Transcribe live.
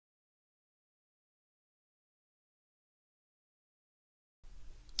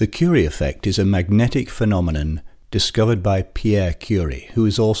The Curie effect is a magnetic phenomenon discovered by Pierre Curie, who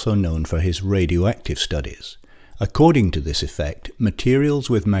is also known for his radioactive studies. According to this effect, materials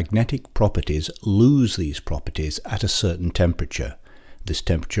with magnetic properties lose these properties at a certain temperature. This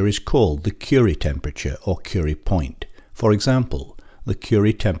temperature is called the Curie temperature or Curie point. For example, the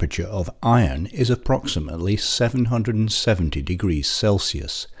Curie temperature of iron is approximately 770 degrees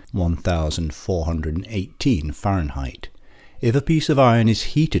Celsius, 1418 Fahrenheit. If a piece of iron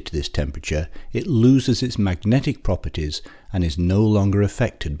is heated to this temperature, it loses its magnetic properties and is no longer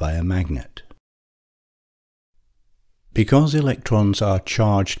affected by a magnet. Because electrons are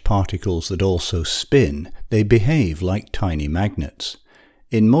charged particles that also spin, they behave like tiny magnets.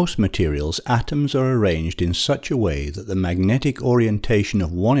 In most materials, atoms are arranged in such a way that the magnetic orientation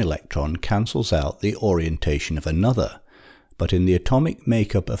of one electron cancels out the orientation of another. But in the atomic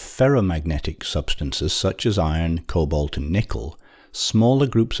makeup of ferromagnetic substances such as iron, cobalt and nickel, smaller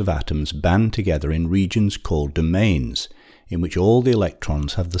groups of atoms band together in regions called domains, in which all the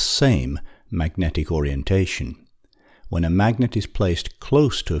electrons have the same magnetic orientation. When a magnet is placed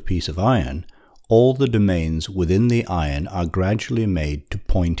close to a piece of iron, all the domains within the iron are gradually made to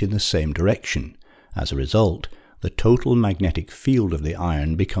point in the same direction. As a result, the total magnetic field of the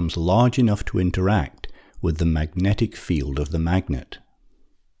iron becomes large enough to interact with the magnetic field of the magnet.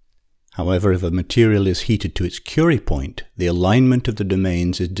 However, if a material is heated to its Curie point, the alignment of the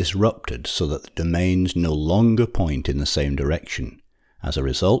domains is disrupted so that the domains no longer point in the same direction. As a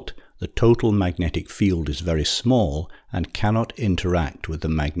result, the total magnetic field is very small and cannot interact with the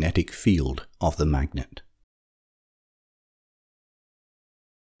magnetic field of the magnet.